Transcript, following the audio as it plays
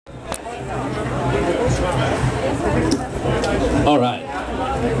All right.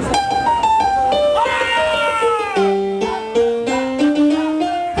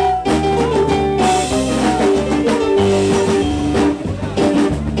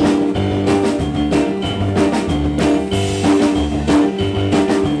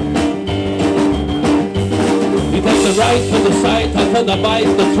 The right to the sight, and to the bite,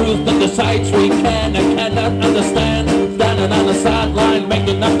 the truth and the sights we can and cannot understand. Standing on the sideline,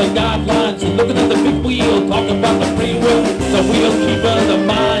 making up the guidelines, looking at the big wheel, talking about the free will, the wheel keeper, the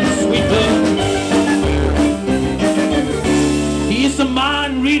mind sweeper. He's a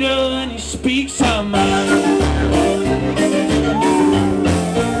mind reader and he speaks our mind.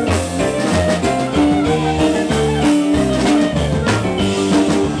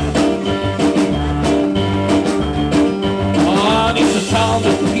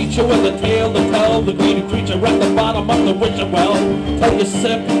 The teacher with a tale to tell, the greedy creature at the bottom of the wishing well. Take a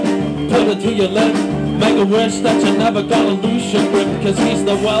sip, put it to your lip, make a wish that you're never gonna lose your grip, cause he's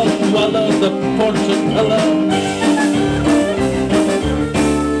the wealth dweller, the fortune teller.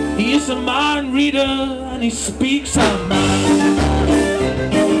 He is a mind reader and he speaks our mind.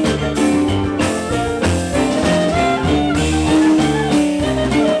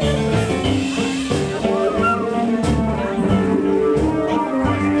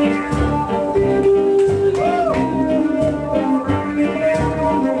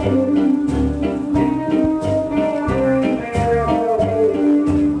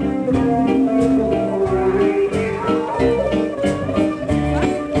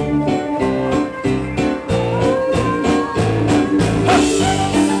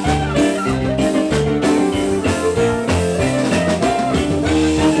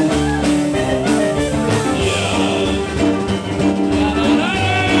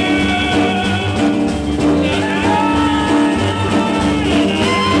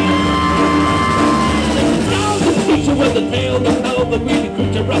 The greedy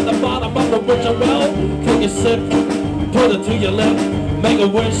creature at the bottom of the wishing well. Take a sip, put it to your lip, make a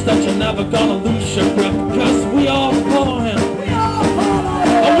wish that you're never gonna lose your grip, cause we all follow him,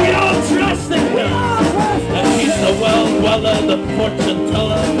 and we all trust in him, and he's the well dweller, the fortune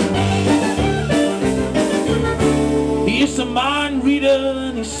teller. He's a mind reader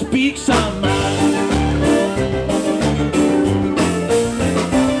and he speaks our mind.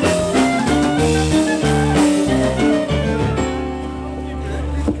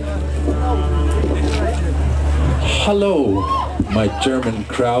 Hello, my German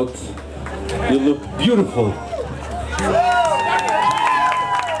crowd. You look beautiful.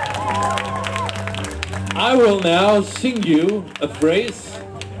 I will now sing you a phrase,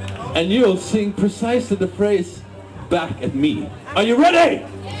 and you'll sing precisely the phrase back at me. Are you ready?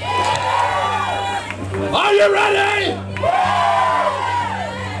 Are you ready?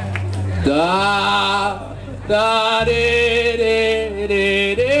 Da da de de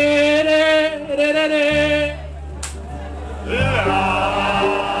de de de de de.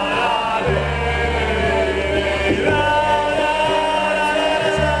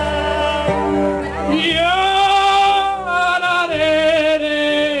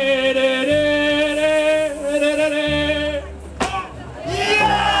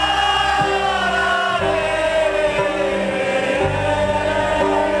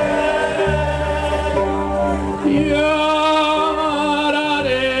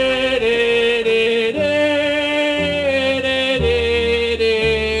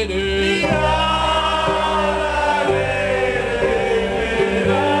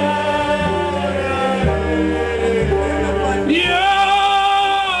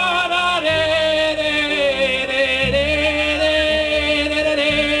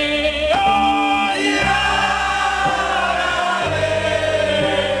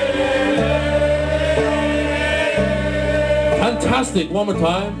 Fantastic. One more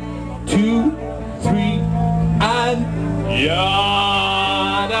time. 2, 3, and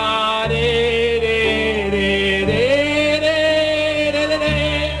ya da de de de de de de de de.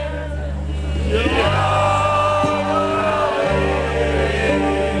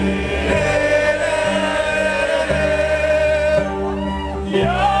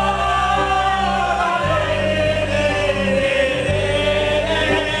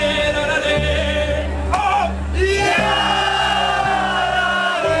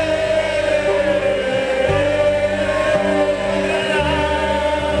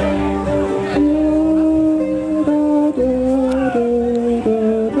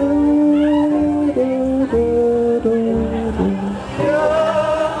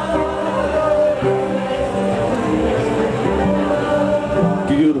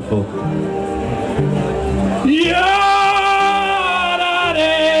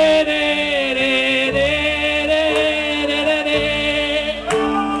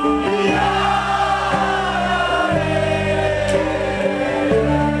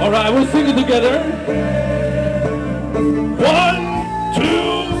 Yeah, we'll sing it together. 1,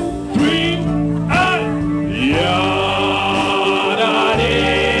 2, 3, and yeah.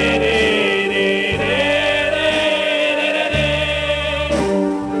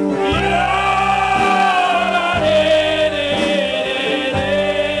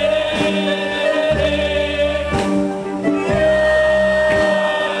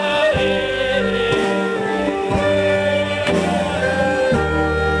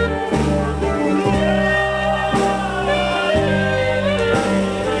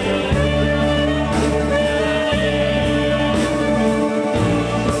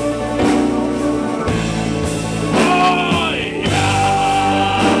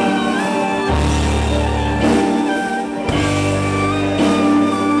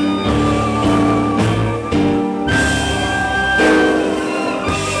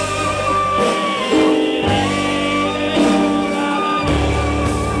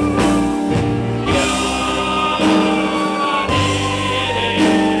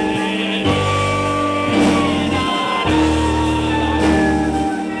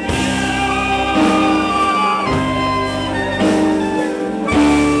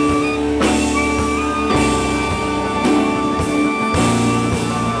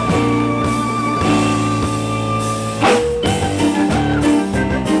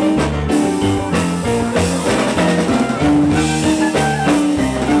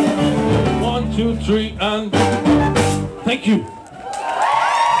 Three, and thank you.